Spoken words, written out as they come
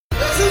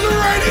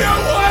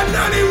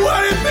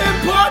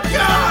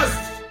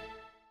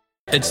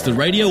It's the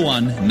Radio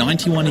 1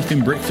 91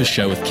 FM Breakfast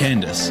Show with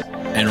Candice.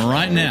 And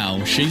right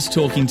now, she's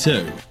talking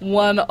to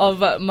one of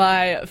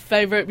my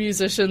favourite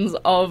musicians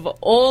of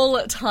all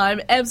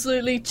time.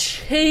 Absolutely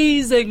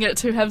cheesing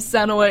to have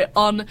Sanoi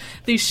on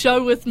the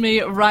show with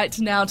me right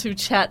now to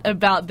chat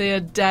about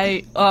their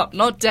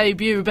not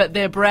debut, but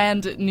their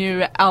brand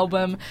new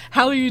album.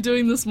 How are you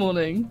doing this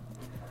morning?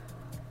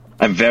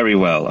 I'm very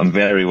well.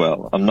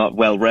 I'm not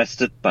well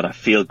rested, but I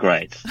feel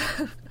great.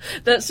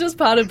 That's just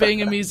part of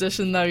being a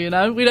musician, though, you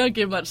know? We don't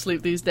get much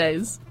sleep these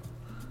days.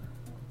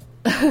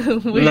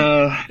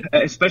 No,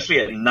 especially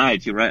at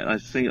night, you're right. I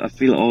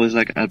feel always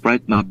like I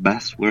write my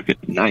best work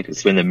at night.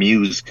 It's when the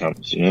muse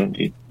comes, you know?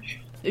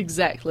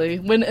 Exactly.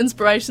 When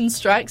inspiration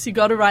strikes, you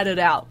got to write it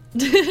out.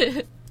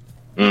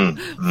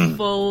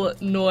 Full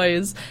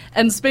noise.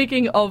 And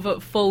speaking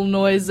of full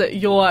noise,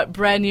 your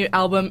brand new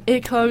album,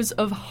 Echoes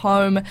of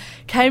Home,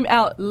 came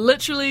out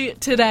literally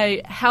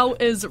today. How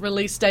is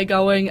release day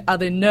going? Are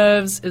there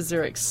nerves? Is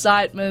there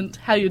excitement?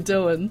 How you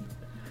doing?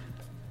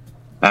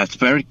 That's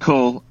very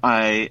cool.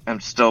 I am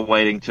still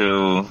waiting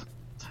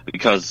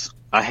because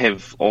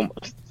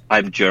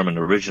I'm German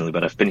originally,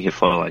 but I've been here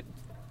for like,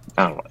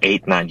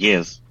 8-9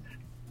 years.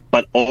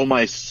 But all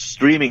my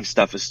streaming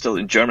stuff is still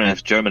in German. I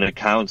have German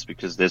accounts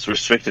because there's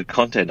restricted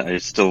content I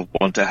still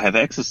want to have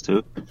access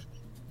to.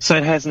 So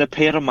it hasn't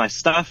appeared on my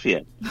stuff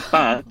yet.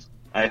 But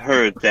I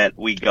heard that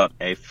we got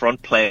a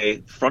front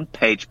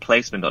page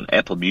placement on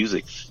Apple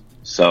Music.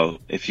 So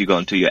if you go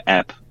into your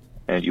app,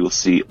 and you will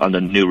see on the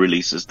new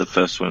releases, the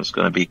first one is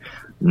going to be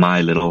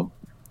my little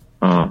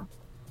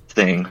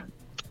thing.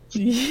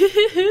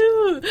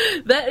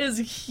 That is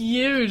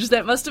huge.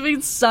 That must have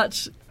been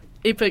such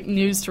epic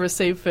news to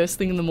receive first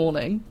thing in the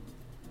morning.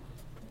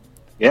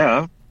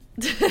 Yeah.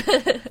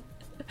 Definitely.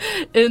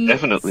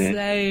 Definitely.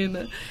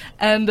 Insane.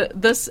 And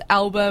this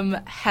album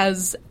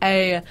has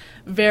a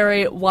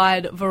very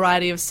wide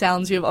variety of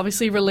sounds. You've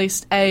obviously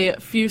released a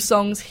few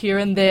songs here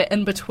and there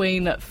in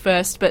between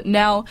first, but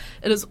now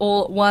it is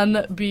all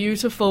one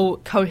beautiful,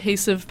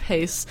 cohesive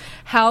piece.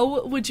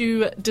 How would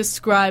you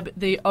describe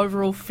the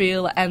overall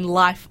feel and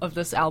life of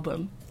this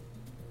album?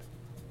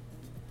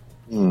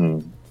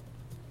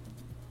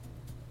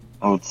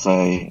 I would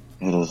say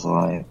it is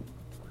like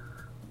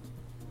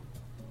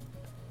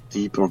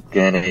deep,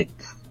 organic,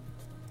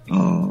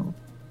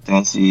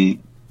 dancey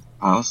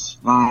house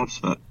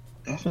vibes, but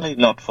definitely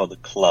not for the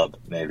club,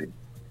 maybe.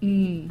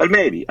 But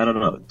maybe, I don't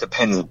know. It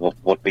depends on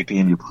what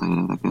BPM you play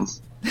it, I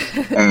guess.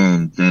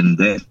 And then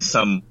there's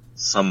some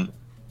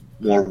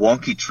more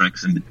wonky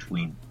tracks in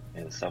between,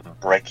 and some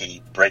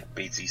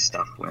breakbeatsy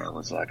stuff where I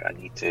was like, I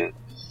need to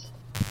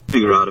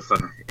figure out if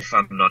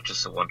I'm not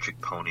just a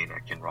one-trick pony and I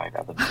can write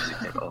other music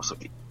that also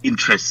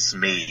interests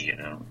me, you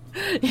know.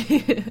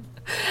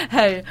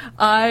 Hey,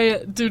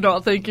 I do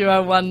not think you're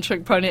a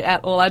one-trick pony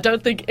at all. I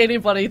don't think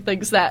anybody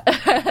thinks that,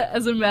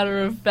 as a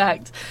matter of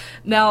fact.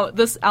 Now,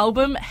 this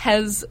album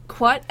has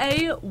quite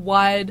a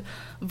wide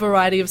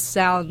variety of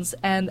sounds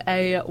and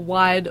a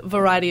wide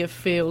variety of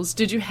feels.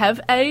 Did you have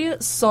a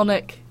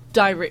sonic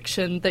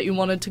direction that you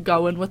wanted to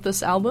go in with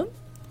this album?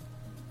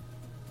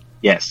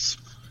 Yes.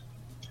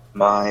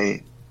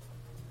 My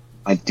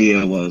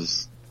idea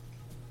was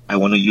I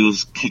want to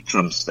use kick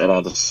drums that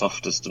are the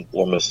softest and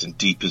warmest and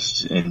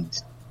deepest, and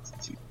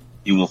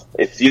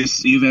if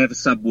you have a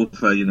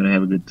subwoofer, you're gonna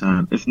have a good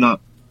time. If not,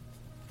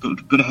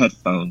 good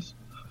headphones.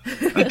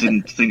 I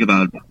didn't think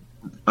about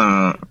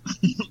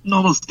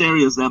normal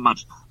stereos that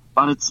much,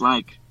 but it's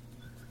like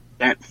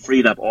that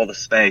freed up all the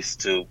space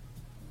to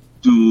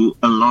do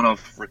a lot of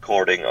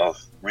recording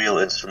of real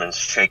instruments,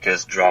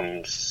 shakers,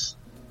 drums,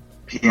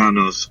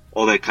 pianos,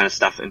 all that kind of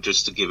stuff, and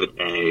just to give it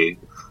a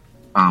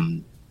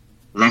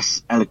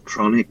less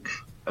electronic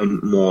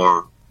and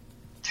more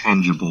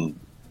tangible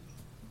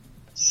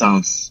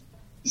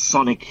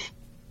sonic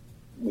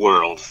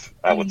world,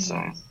 I would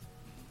say.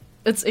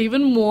 It's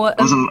even more...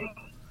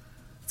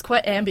 it's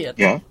quite ambient.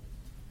 Yeah.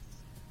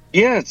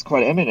 Yeah, it's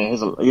quite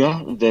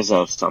ambient. There's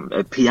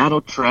a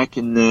piano track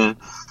in there.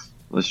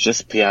 It's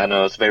just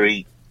piano. It's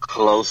very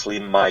closely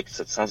mic'd.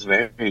 It sounds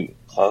very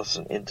close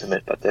and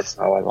intimate, but that's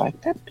how I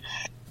liked it.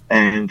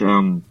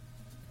 And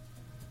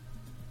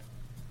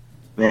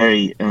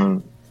very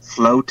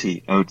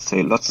floaty, I would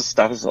say. Lots of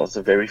stuff is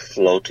also very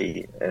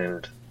floaty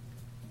and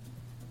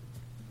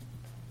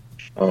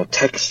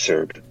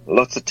textured.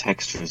 Lots of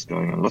textures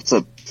going on. Lots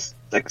of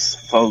like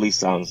Foley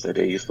sounds that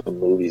they use for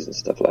movies and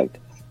stuff, like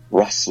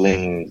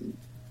rustling,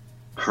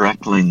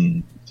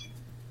 crackling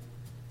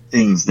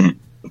things that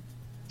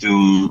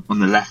do on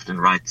the left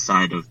and right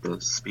side of the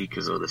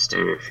speakers or the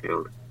stereo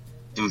field.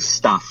 Do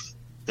stuff.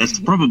 That's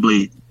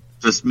probably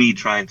just me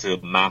trying to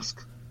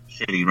mask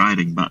shitty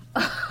writing, but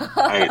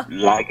I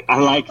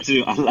like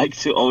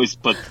to always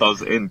put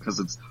those in because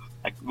it's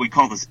like we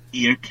call this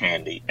ear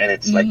candy, and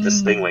it's like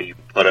this thing where you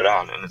put it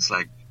on, and it's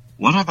like,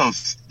 what are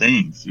those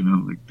things? You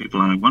know, like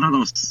people are like, what are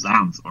those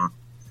sounds? Or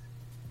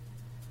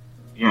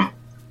yeah,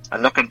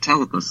 I'm not going to tell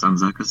what those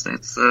sounds are because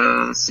that's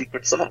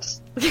secret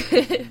sauce.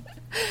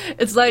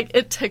 It's like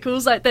it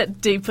tickles like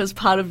that deepest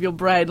part of your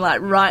brain,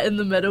 like right in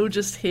the middle,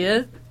 just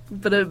here.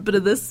 Bit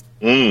of this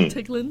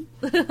tickling.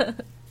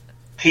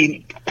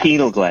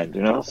 Pineal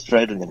gland,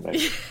 straight in the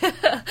middle.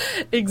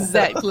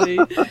 Exactly.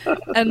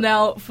 And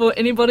now, for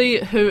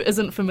anybody who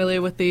isn't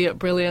familiar with the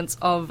brilliance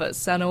of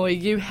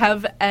Sanoi, you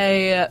have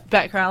a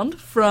background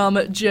from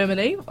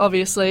Germany,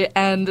 obviously,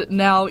 and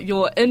now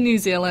you're in New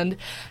Zealand.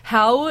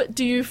 How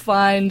do you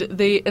find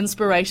the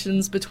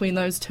inspirations between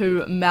those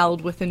two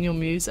meld within your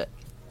music?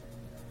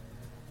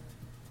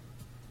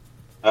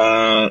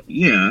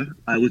 Yeah,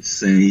 I would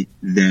say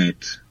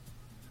that.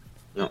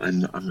 No,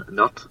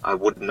 I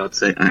would not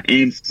say. I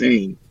am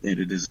saying that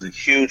it is a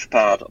huge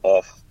part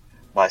of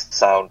my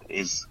sound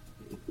is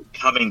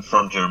coming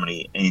from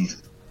Germany and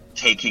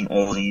taking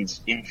all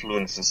these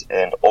influences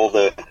and all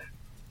the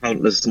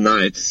countless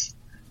nights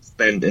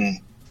spent in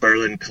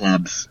Berlin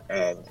clubs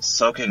and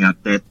soaking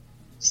up that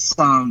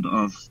sound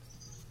of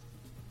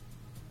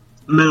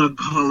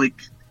melancholic,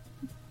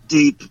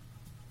 deep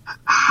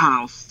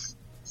house,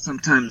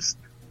 sometimes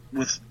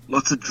with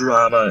lots of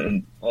drama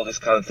and all these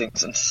kind of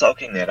things, and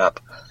soaking that up.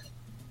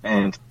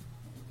 And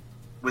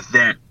with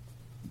that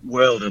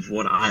world of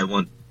what I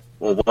want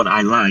or what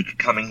I like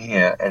coming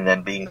here, and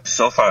then being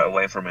so far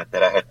away from it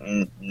that I had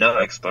no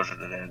exposure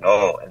to that at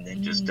all, and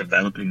then just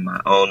developing my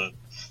own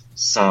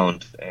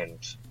sound. And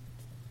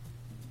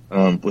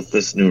with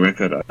this new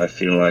record, I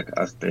feel like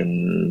I've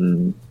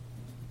been,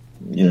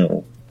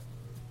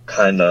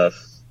 kind of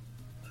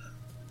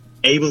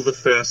able the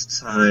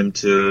first time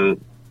to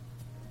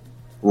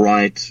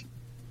write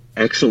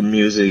actual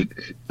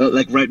music,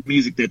 write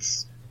music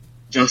that's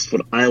just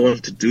what I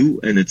want to do,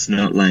 and it's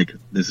not like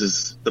this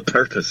is the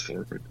purpose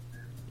for it.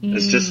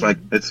 It's just like,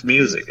 it's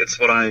music. It's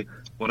what I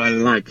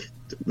like.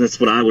 That's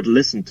what I would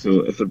listen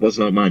to if it was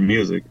not my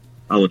music.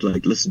 I would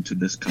listen to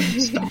this kind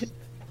of stuff.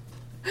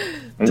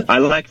 And I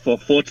like for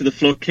 4 to the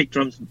floor kick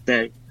drums.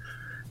 They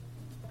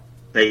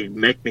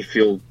make me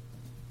feel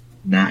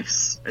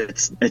nice.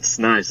 It's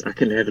nice. I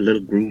can have a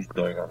little groove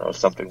going on or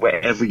something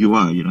wherever you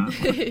are,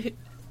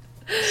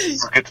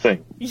 It's a good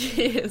thing.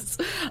 Yes,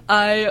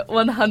 I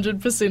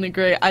 100%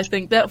 agree. I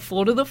think that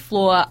 4 to the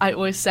floor, I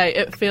always say,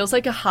 it feels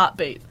like a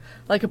heartbeat,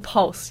 like a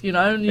pulse,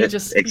 and you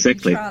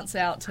exactly. You trance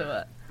out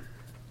to it.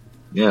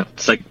 Yeah,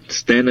 it's like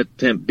standard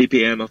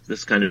BPM of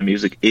this kind of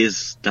music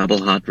is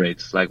double heart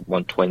rates, like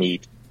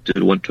 120 to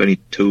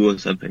 122 or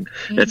something.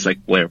 That's like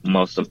where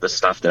most of the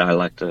stuff that I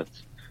like to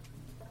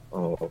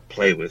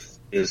play with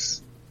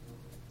is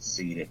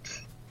seated.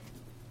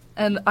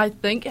 And I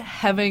think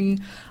having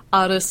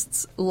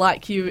artists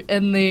like you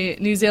in the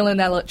New Zealand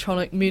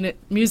electronic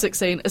music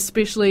scene,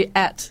 especially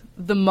at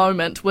the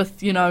moment with,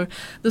 the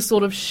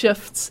sort of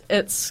shifts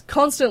it's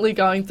constantly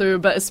going through,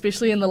 but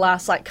especially in the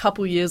last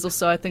couple years or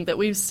so, I think that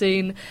we've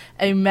seen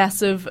a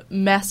massive,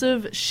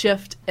 massive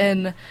shift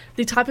in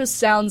the type of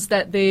sounds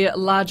that the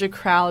larger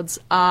crowds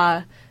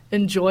are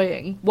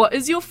enjoying. What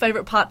is your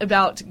favourite part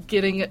about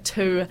getting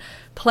to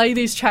play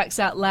these tracks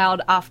out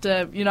loud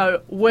after,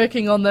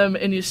 working on them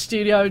in your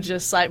studio,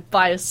 just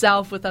by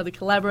yourself with other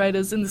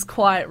collaborators in this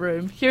quiet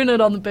room, hearing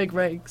it on the big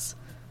rigs?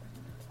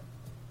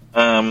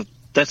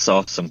 That's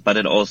awesome, but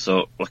it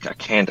also, I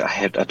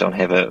don't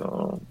have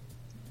a,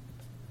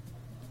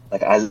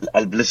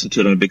 I listen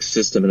to it on a big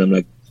system and I'm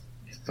like,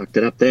 fucked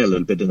it up there a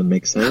little bit in the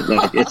mix,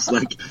 huh? It's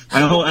like,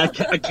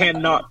 I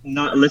can't not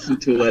listen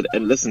to it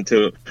and listen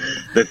to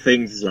the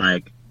things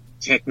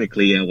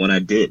technically what I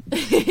did.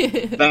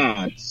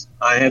 But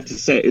I have to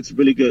say, it's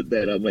really good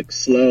that I'm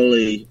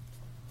slowly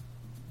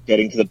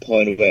getting to the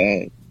point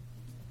where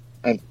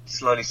I'm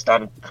slowly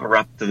starting to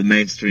corrupt the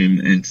mainstream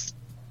and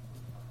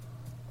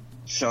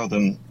show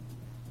them,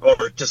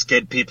 or just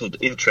get people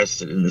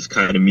interested in this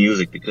kind of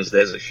music, because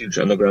there's a huge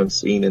underground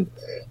scene, and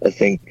I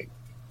think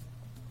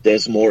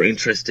there's more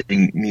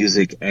interesting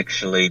music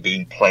actually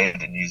being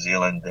played in New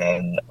Zealand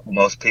than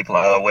most people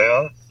are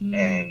aware of.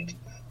 And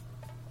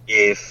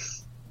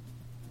if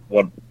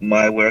what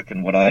my work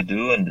and what I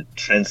do, and it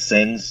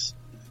transcends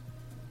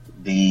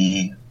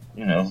the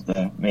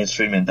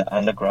mainstream and the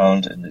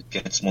underground, and it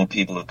gets more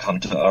people to come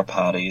to our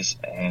parties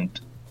and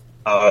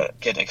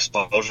get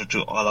exposure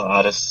to other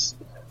artists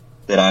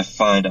that I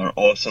find are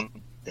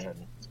awesome,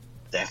 then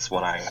that's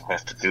what I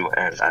have to do,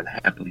 and I'm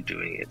happily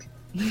doing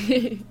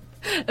it.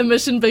 A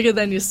mission bigger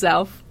than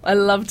yourself. I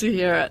love to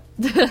hear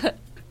it.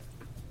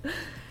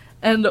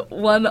 And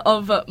one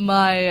of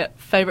my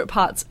favourite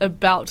parts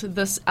about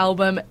this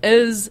album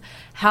is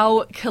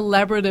how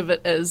collaborative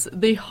it is.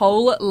 The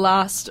whole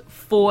last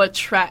 4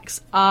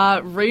 tracks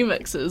are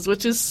remixes,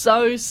 which is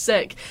so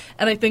sick.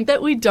 And I think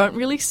that we don't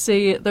really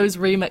see those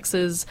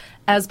remixes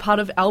as part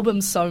of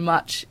albums so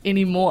much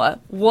anymore.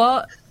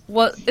 What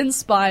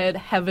inspired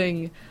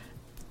having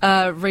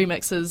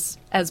remixes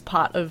as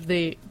part of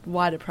the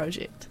wider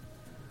project?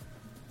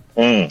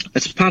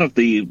 It's part of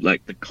the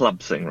club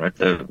thing, right?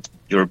 The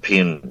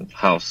European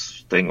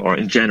house thing, or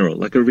in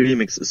general, a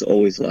remix is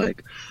always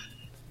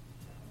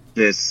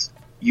this.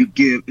 You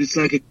give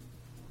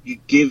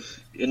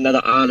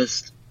another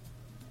artist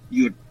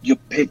your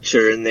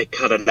picture and they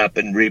cut it up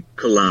and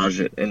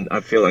re-collage it. And I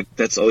feel like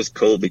that's always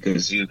cool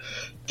because you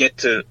get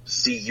to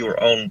see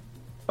your own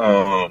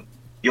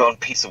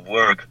piece of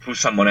work through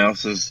somebody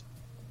else's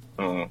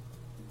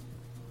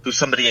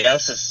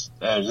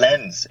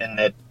lens, and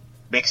that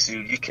makes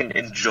you can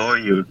enjoy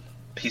your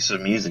piece of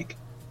music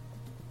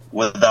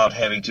without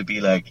having to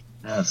be like,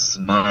 this is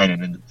mine,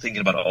 and then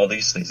thinking about all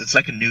these things. It's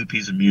like a new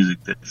piece of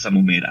music that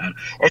someone made out.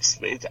 It's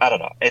I don't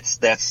know.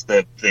 That's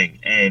the thing,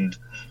 and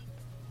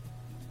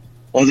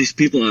all these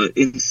people are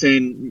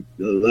insane,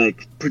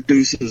 like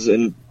producers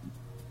and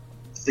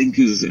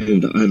thinkers,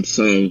 and I'm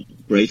so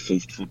grateful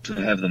to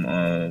have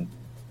them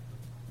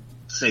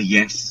say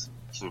yes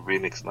to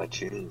remix my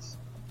tunes.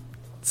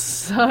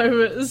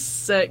 So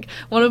sick.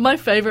 One of my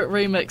favourite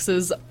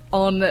remixes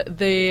on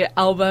the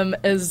album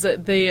is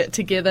the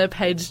Together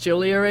Paige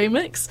Julia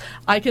remix.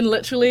 I can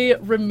literally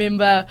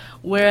remember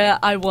where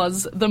I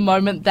was the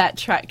moment that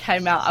track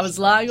came out. I was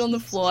lying on the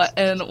floor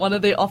in one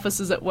of the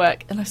offices at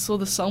work and I saw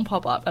the song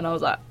pop up and I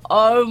was like,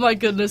 oh my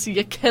goodness,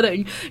 you're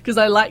kidding, because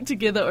I liked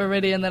Together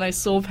already and then I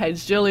saw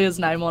Paige Julia's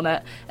name on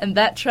it, and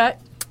that track,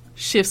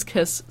 chef's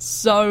kiss,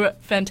 so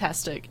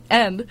fantastic.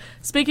 And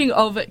speaking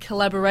of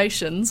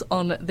collaborations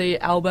on the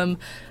album,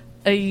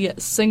 a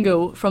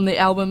single from the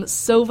album,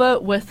 Silver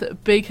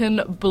with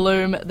Beacon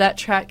Bloom. That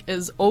track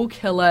is all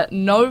killer,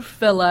 no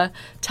filler.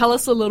 Tell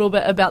us a little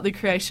bit about the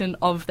creation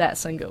of that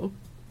single.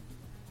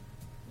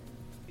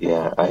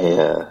 Yeah,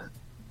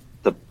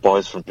 the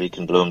boys from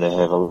Beacon Bloom, they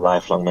have a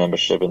lifelong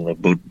membership in the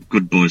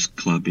Good Boys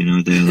Club, you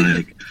know, they're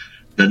like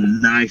the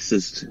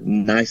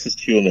nicest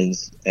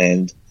humans,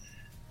 and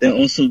they're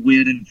also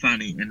weird and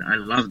funny, and I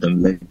love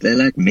them. They're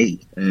like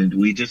me, and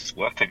we just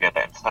work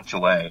together in such a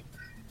way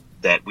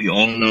that we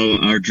all know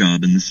our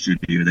job in the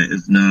studio. There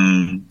is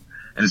and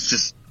it's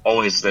just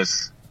always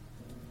this,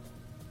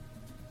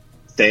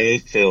 they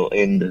fill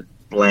in the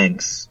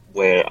blanks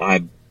where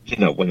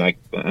when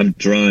I'm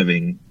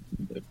driving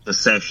the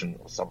session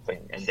or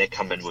something, and they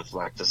come in with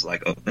like this,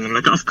 like, oh, and I'm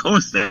like, of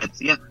course,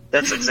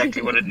 that's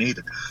exactly what it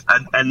needed.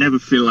 I never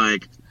feel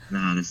like,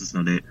 no, this is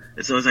not it.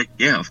 It's always like,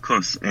 yeah, of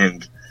course,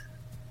 and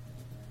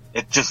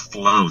it just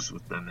flows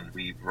with them, and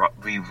we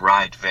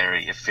write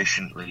very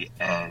efficiently,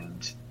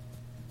 and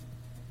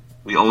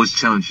we always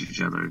challenge each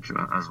other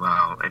as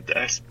well. And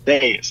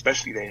they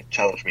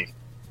challenge me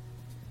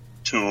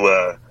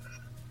to,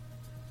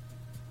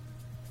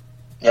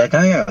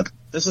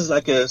 this is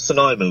like a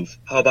Sanoi move.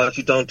 How about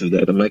you don't do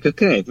that? I'm like,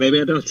 okay, maybe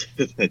I don't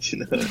do that,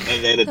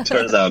 And then it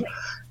turns out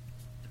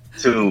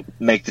to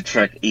make the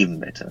track even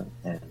better.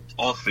 And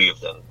all three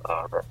of them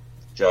are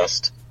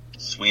just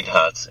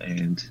sweethearts,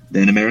 and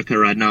they're in America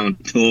right now on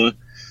tour,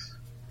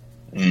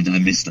 and I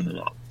miss them a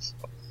lot. So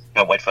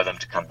can't wait for them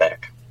to come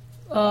back.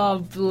 Oh,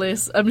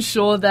 bless. I'm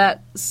sure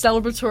that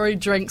celebratory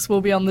drinks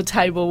will be on the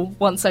table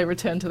once they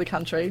return to the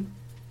country.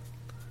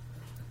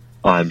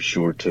 I'm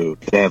sure too.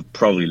 They have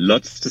probably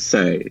lots to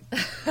say.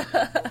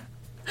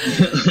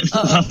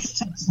 lots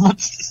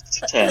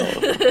to tell.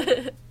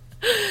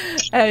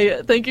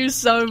 Hey, thank you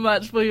so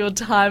much for your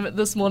time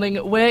this morning.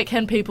 Where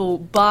can people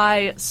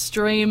buy,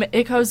 stream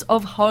Echoes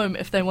of Home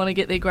if they want to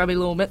get their grubby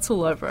little mitts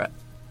all over it?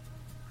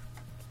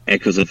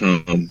 Echoes of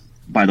Home.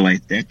 By the way,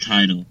 their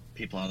title,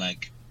 people are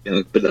like,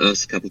 I've been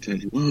asked a couple of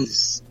times, wow, this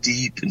is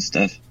deep and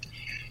stuff.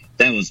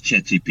 That was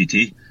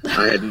ChatGPT.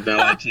 I had no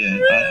idea.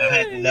 I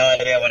had no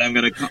idea what I'm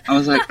going to call. I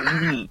was like, I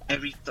don't know.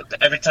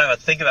 Every time I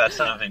think about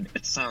something,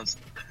 it sounds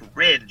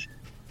cringe.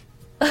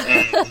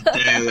 And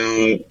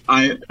then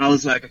I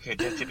was like, okay,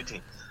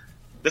 ChatGPT,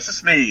 this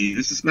is me.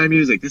 This is my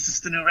music. This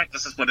is the new record.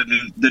 This is what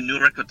the new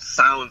record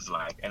sounds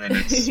like. And then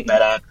it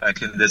spat out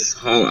like in this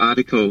whole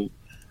article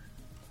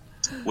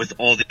with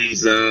all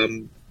these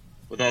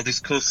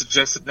cool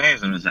suggested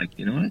names. And I was like,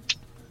 you know what?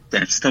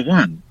 That's the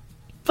one.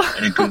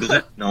 And I Googled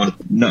it.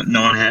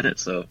 No one had it,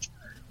 so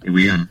here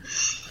we are.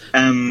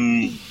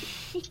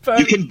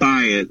 You can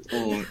buy it,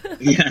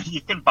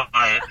 you can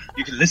buy it.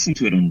 You can listen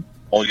to it on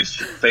all your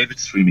favorite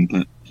streaming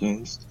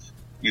platforms.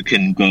 You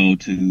can go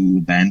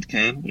to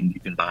Bandcamp and you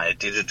can buy a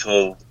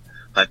digital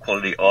high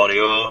quality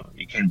audio.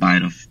 You can buy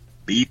it off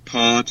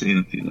Beatport,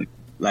 if you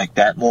like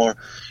that more.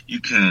 You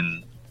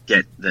can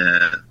get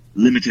the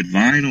limited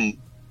vinyl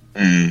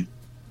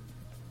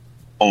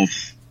of,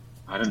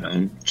 I don't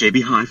know,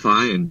 JB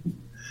Hi-Fi and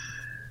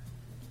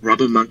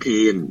Rubber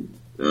Monkey and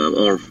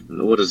or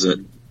what is it?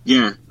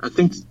 Yeah, I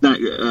think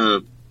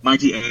that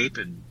Mighty Ape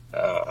and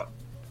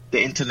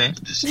the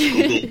internet. Just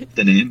Google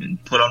the name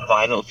and put on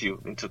vinyl if you're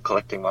into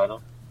collecting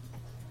vinyl.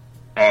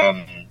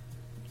 And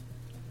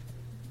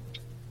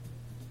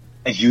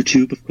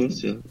YouTube, of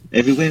course. Yeah,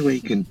 everywhere where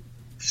you can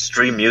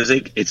stream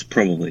music, it's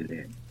probably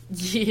there.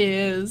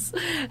 Yes.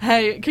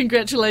 Hey,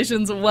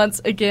 congratulations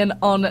once again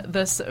on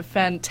this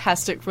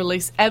fantastic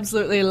release.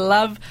 Absolutely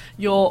love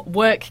your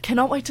work.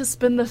 Cannot wait to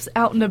spin this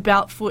out and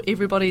about for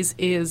everybody's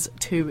ears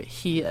to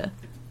hear.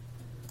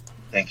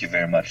 Thank you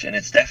very much. And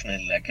it's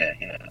definitely like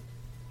a,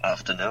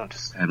 afternoon.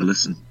 Just have a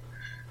listen.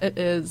 It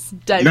is.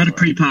 Not a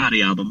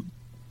pre-party album,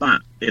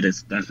 but it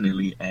is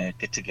definitely a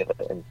get together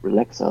and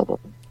relax album.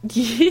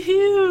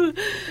 Yeah,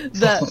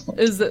 that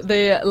is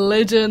the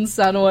legend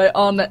Sanoi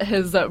on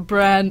his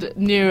brand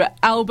new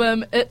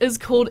album. It is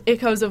called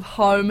Echoes of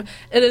Home.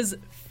 It is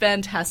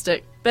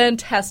fantastic.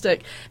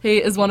 Fantastic. He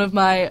is one of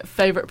my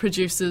favourite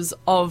producers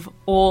of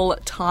all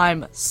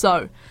time.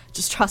 So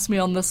just trust me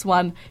on this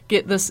one.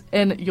 Get this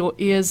in your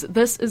ears.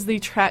 This is the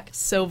track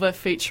Silver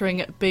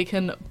featuring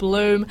Beacon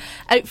Bloom.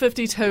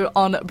 8:52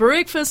 on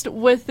Breakfast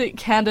with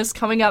Candice.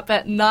 Coming up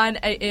at 9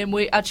 a.m.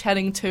 we are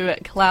chatting to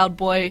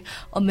Cloudboy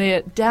on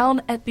their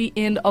Down at the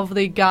End of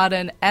the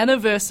Garden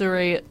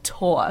anniversary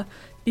tour.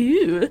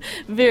 Ew,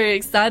 very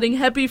exciting.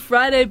 Happy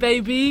Friday,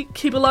 baby.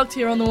 Keep it locked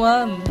here on the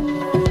one.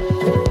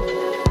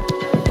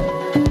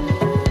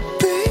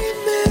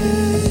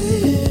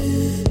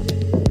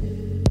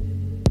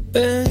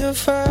 When your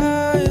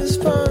fire's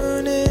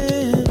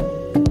burning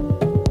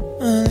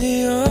and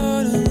the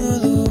autumn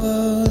of the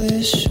world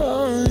is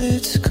shown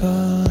its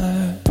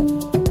color,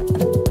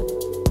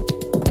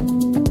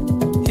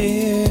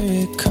 here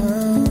it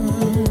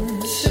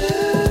comes.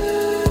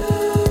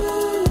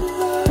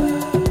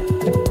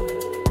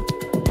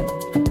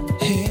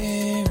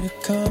 Here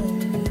it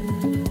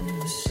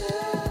comes.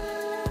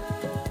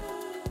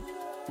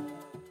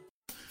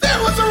 That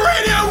was a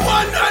Radio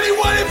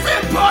 191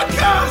 FM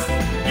podcast.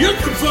 You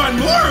can find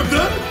more of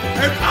them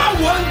at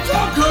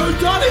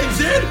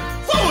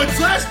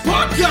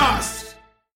r1.co.nz/podcast.